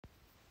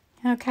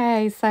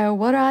Okay, so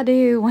what do I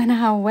do when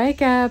I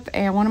wake up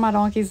and one of my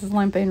donkeys is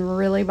limping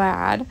really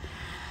bad?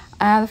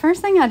 The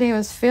first thing I do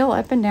is feel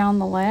up and down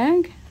the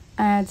leg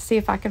to see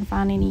if I can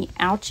find any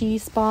ouchy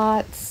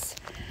spots.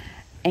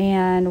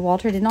 And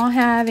Walter did not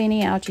have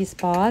any ouchy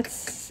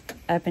spots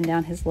up and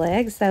down his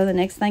legs. So the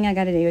next thing I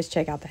got to do is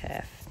check out the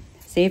hoof.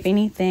 See if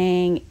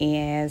anything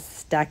is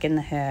stuck in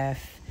the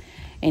hoof.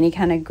 Any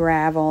kind of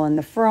gravel in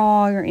the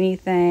frog or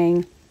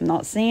anything. I'm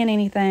not seeing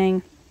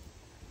anything.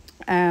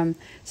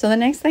 So the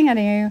next thing I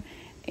do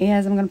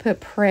is I'm going to put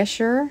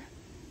pressure,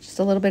 just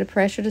a little bit of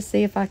pressure to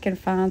see if I can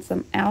find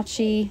some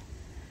ouchy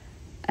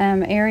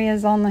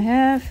areas on the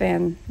hoof.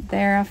 And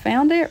there, I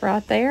found it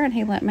right there, and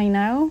he let me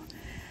know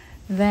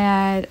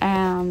that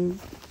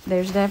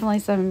there's definitely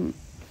some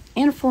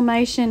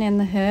inflammation in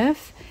the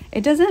hoof.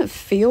 It doesn't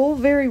feel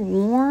very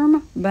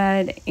warm,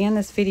 but in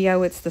this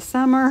video it's the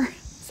summer,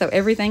 so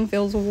everything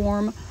feels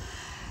warm.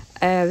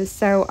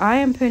 So I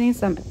am putting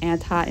some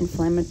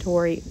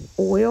anti-inflammatory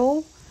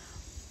oil,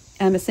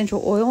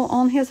 essential oil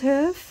on his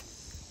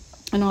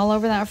hoof and all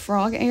over that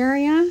frog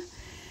area.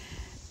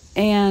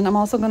 And I'm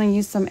also going to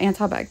use some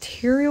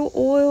antibacterial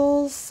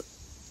oils,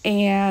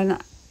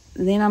 and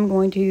then I'm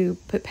going to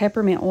put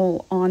peppermint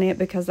oil on it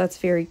because that's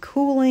very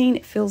cooling.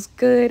 It feels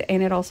good,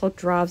 and it also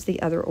drives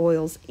the other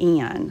oils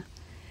in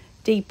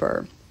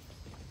deeper.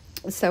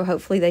 So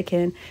hopefully they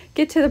can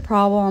get to the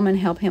problem and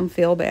help him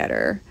feel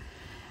better.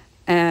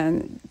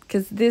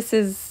 Because this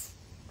is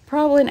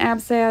probably an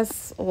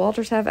abscess.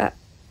 Walter's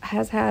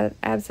has had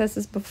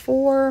abscesses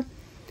before.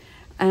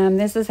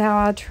 This is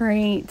how I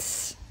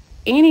treat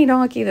any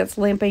donkey that's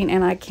limping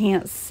and I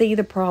can't see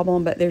the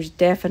problem, but there's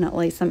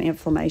definitely some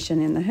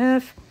inflammation in the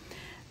hoof.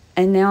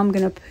 And now I'm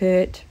going to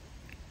put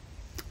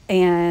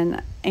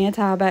an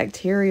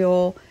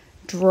antibacterial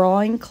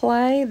drawing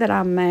clay that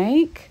I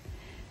make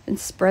and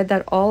spread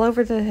that all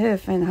over the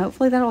hoof, and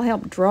hopefully that'll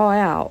help draw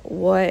out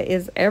what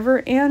is ever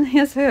in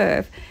his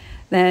hoof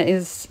that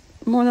is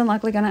more than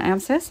likely going to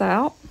abscess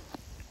out.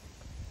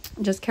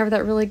 Just cover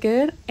that really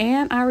good,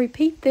 and I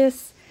repeat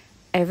this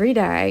every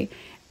day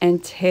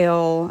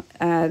until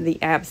the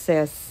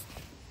abscess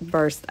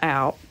bursts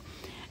out.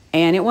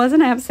 And it was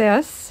an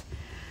abscess.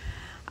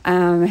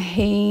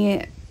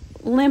 He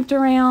limped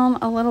around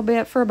a little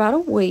bit for about a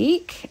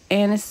week,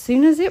 and as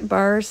soon as it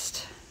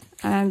burst,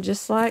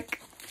 just like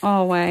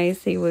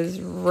always, he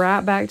was right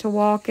back to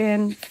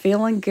walking,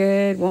 feeling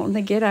good, wanting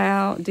to get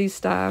out, do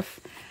stuff.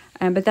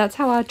 But that's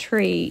how I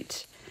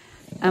treat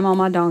all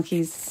my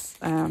donkeys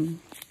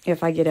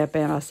if I get up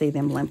and I see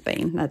them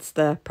limping. That's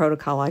the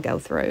protocol I go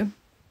through.